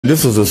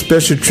This is a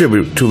special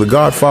tribute to the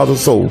Godfather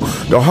soul,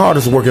 the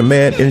hardest working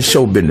man in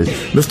show business,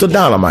 Mr.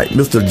 Dynamite,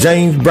 Mr.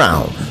 James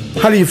Brown.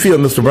 How do you feel,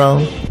 Mr.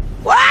 Brown?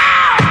 Wow,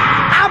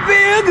 I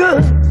feel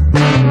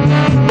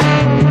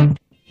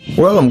good.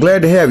 Well, I'm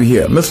glad to have you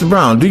here. Mr.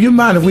 Brown, do you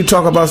mind if we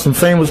talk about some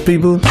famous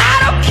people?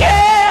 I don't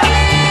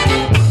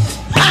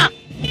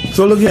care.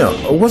 So look here,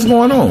 what's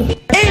going on?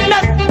 Ain't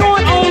nothing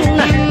going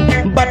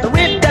on but the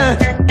red done.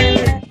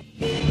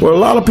 Well, a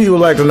lot of people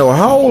like to know,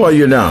 how old are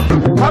you now?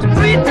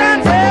 3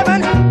 times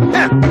 7,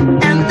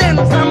 and then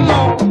some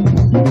more.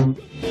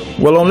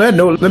 Well, on that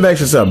note, let me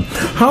ask you something.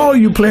 How old are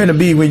you planning to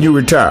be when you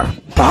retire?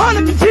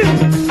 102.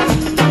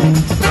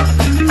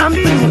 I'm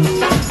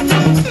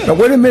through. Now,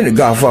 wait a minute,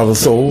 Godfather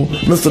soul,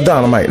 Mr.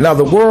 Dynamite. Now,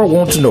 the world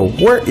wants to know,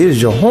 where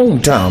is your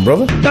hometown,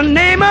 brother? The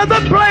name of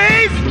the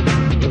place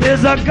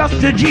is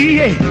Augusta,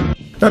 GA.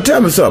 Now,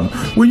 tell me something.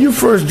 When you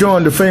first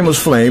joined the famous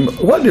Flame,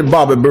 what did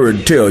Bobby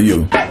Bird tell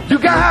you? You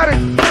got it,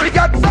 you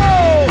got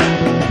soul.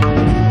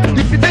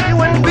 If you think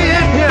you ain't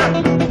big here.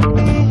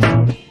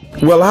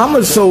 Well, how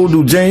much soul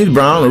do James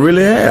Brown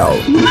really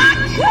have? My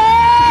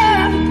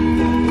child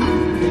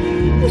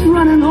is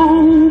running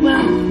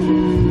over.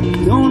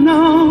 Don't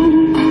know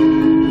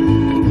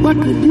what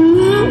to do.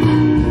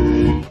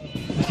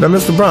 Now,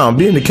 Mr. Brown,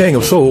 being the king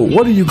of soul,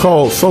 what do you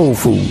call soul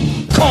food?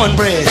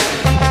 Cornbread,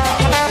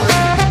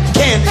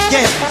 candy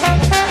yams,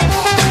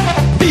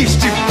 beef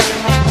stew,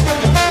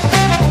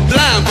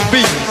 lime for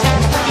beans.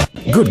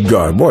 Good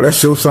God, boy, that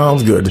sure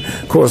sounds good.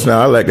 Of course,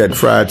 now, I like that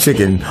fried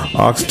chicken,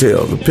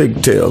 oxtails, the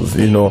pigtails,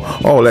 you know,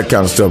 all that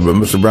kind of stuff. But,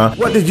 Mr. Brown,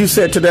 what did you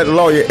say to that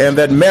lawyer and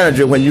that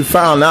manager when you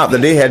found out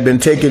that they had been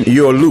taking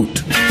your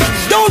loot?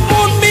 Don't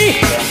want me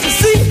to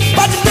see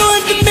what you're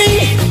doing to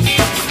me.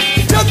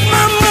 Took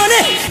my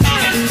money,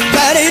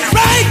 that ain't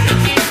right.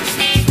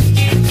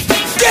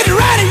 Get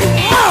ready, you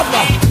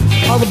mother,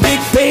 of the big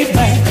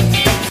payback.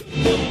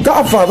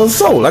 Godfather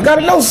soul, I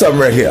gotta know something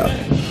right here.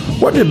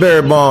 What did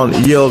Barry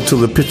Bonds yell to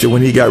the pitcher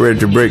when he got ready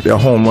to break their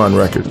home run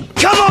record?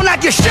 Come on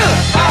like you should.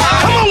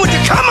 Come on with you,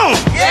 come on.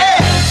 Yeah.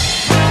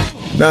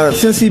 Now,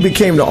 since he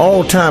became the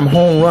all-time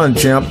home run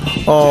champ,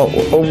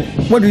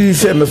 what did he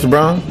say, Mr.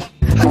 Brown?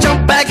 I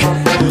jump back,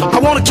 I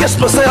want to kiss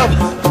myself.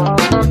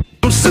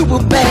 I'm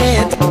super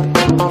bad.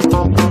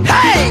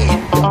 Hey!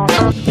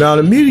 Now,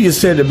 the media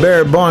said that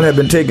Barry Bonds had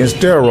been taking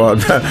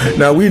steroids.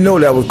 Now, we know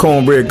that was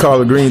cornbread,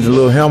 collard greens, and a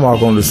little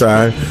hammock on the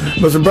side.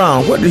 Mr.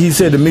 Brown, what did he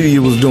say the media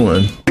was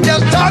doing?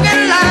 Just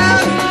talking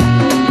loud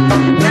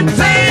and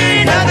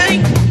say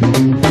nothing.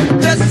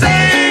 Just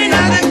say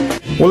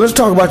nothing. Well, let's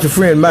talk about your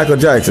friend Michael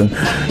Jackson.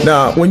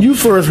 Now, when you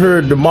first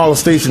heard the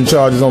molestation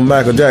charges on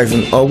Michael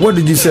Jackson, what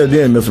did you say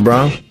then, Mr.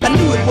 Brown? I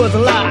knew it was a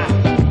lie.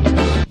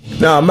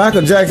 Now,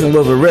 Michael Jackson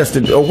was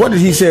arrested. What did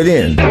he say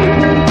then?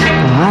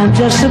 I'm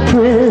just a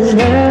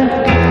prisoner.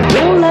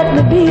 Don't let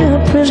me be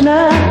a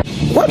prisoner.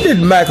 What did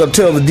Michael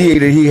tell the DA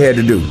that he had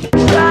to do?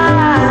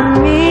 Try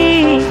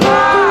me.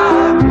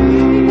 Try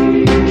me.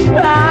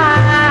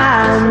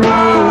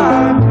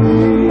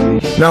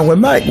 Now, when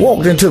Mike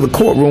walked into the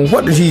courtroom,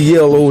 what did he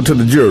yell over to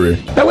the jury?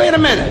 Now, wait a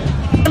minute.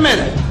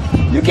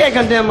 You can't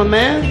condemn a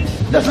man.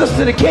 Just listen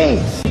to the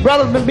case.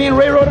 Brothers been being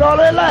railroaded all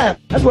their life.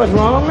 That's what's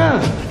wrong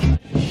now.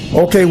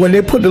 Okay, when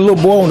they put the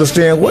little boy on the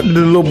stand, what did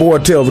the little boy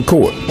tell the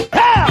court?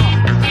 Hell!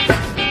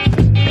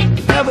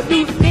 Never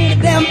do any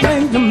damn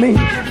thing to me.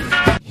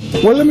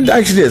 Well, let me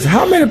ask you this.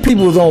 How many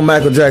people was on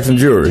Michael Jackson's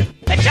jury?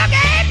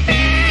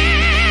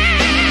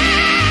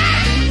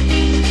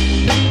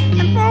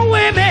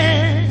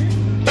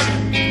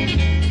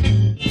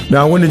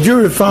 Now, when the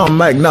jury found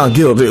Mike not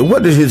guilty,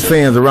 what did his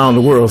fans around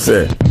the world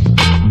say?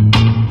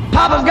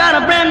 Papa's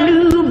got a brand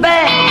new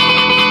bag.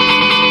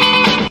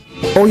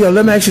 Oh, yeah,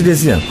 let me ask you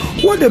this here.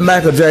 What did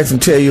Michael Jackson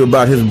tell you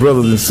about his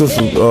brothers and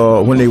sisters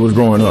when they was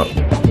growing up?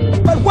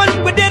 But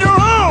when we did it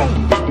wrong,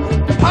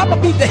 Papa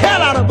beat the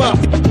hell out of us.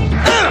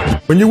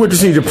 When you went to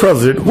see the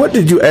president, what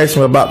did you ask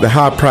him about the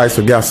high price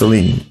of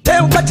gasoline?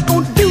 Tell me what you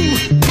gonna do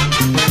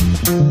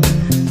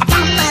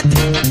about that.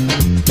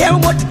 Tell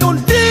me what you gonna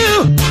do.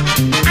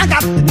 I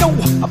got to know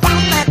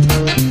about that.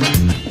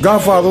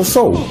 Godfather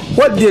soul,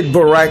 what did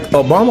Barack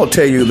Obama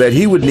tell you that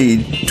he would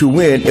need to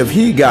win if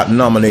he got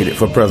nominated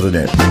for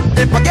president?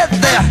 If I get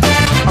there,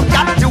 I've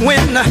got to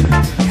win.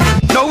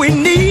 No, we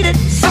need it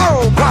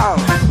so proud.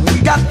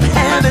 We got to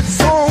have it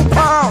so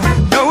proud.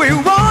 No, we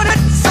want it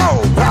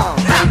so proud.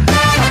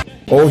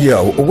 Oh, yeah.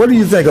 What do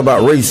you think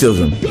about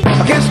racism?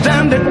 I can't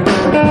stand it.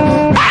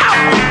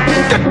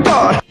 Ow! Good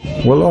God.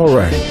 Well, all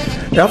right.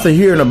 After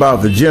hearing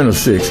about the Gen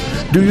 6,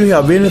 do you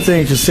have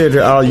anything to say to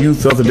our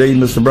youth of the day,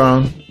 Mr.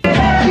 Brown? Kid,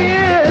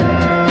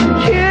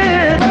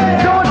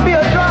 don't be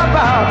a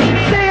dropout.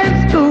 Stay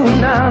in school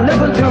now.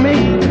 Listen to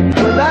me.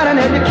 Without an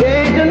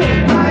education,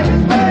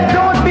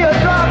 don't be a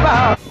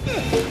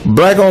dropout.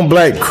 Black on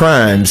black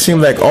crime.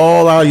 Seems like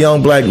all our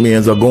young black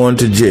men are going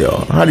to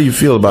jail. How do you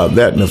feel about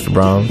that, Mr.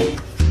 Brown?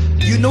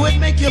 You know it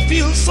make you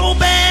feel so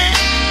bad.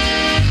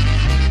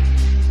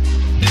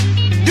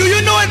 Do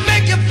you know it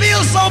make you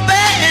feel so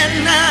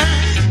bad now?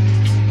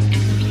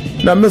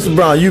 Now, Mr.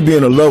 Brown, you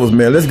being a lover's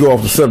man, let's go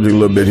off the subject a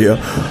little bit here.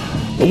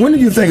 When do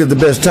you think is the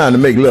best time to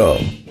make love?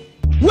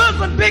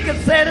 Wilson Pickett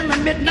said in the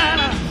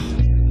midnight,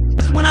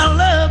 when our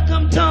love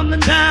come tumbling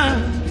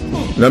down.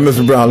 Now,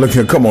 Mr. Brown, look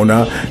here, come on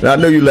now. Now, I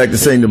know you like to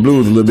sing the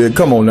blues a little bit.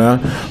 Come on now.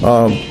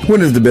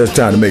 When is the best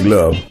time to make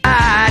love?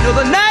 I know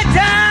the night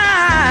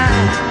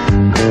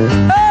time.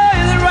 Oh,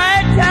 is the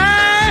right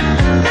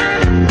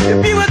time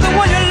to be with the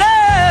one you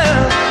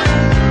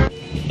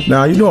love.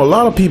 Now, you know, a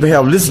lot of people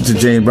have listened to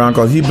James Brown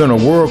because he's been a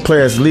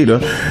world-class leader.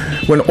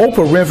 When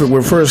Oprah Winfrey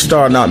was first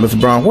starting out, Mr.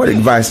 Brown, what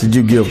advice did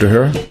you give to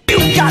her?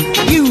 You got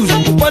to use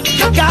what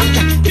you got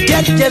to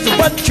get just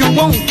what you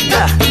want.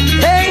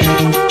 Hey.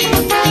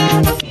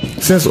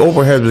 Since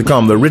Oprah has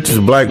become the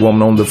richest black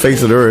woman on the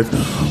face of the earth,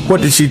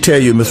 what did she tell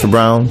you, Mr.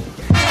 Brown? Say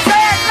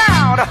it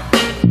loud.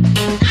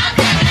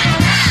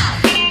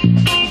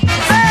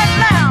 Say it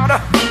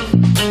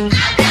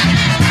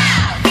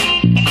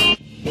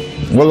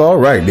loud. Well, all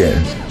right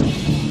then.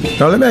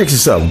 Now, let me ask you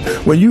something.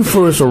 When you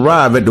first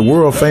arrived at the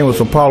world-famous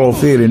Apollo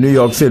Theater in New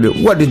York City,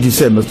 what did you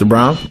say, Mr.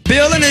 Brown?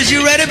 Building, is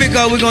you ready?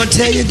 Because we're going to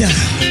tear you down.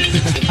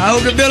 I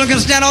hope the building can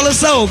stand all the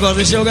soul, because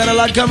it sure got a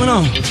lot coming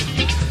on.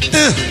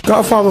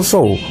 Godfather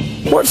Soul,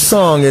 what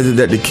song is it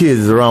that the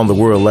kids around the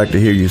world like to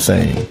hear you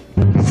sing?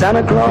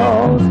 Santa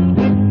Claus,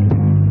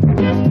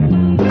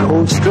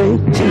 go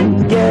straight to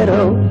the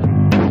ghetto.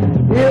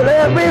 Fill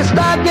every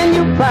stocking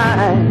you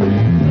find.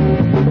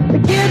 The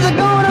kids are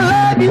gonna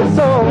love you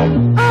so.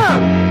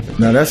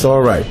 Now that's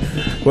all right.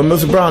 Well,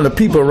 Mr. Brown, the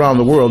people around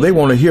the world, they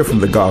want to hear from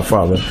the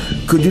Godfather.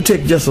 Could you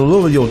take just a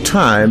little of your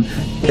time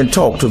and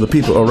talk to the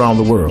people around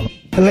the world?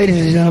 Ladies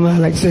and gentlemen,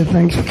 I'd like to say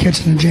thanks for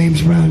catching the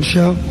James Brown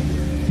Show.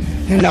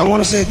 And I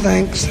want to say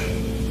thanks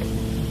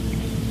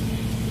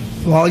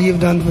for all you've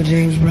done for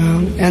James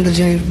Brown and the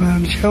James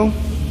Brown Show.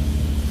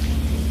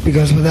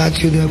 Because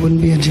without you, there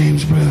wouldn't be a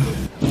James Brown.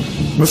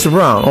 Mr.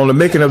 Brown, on the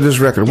making of this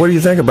record, what do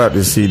you think about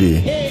this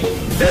CD?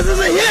 This is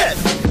a hit.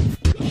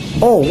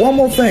 Oh, one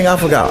more thing I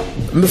forgot.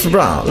 Mr.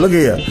 Brown, look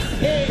here.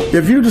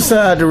 If you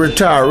decide to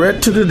retire right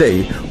to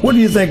today, what do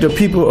you think the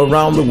people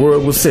around the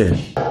world will say?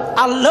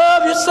 I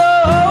love you so.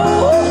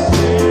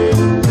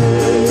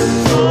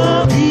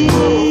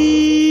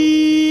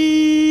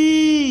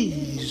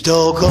 Please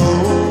don't go.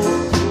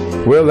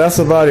 Well, that's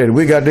about it.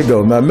 We got to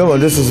go. Now, remember,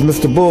 this is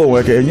Mr.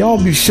 Bullwinkle, and y'all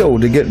be sure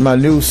to get my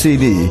new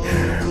CD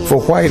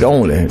for white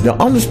only, the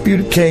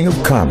undisputed king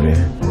of comedy.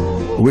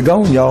 We're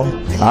gone, y'all.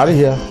 Out of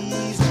here.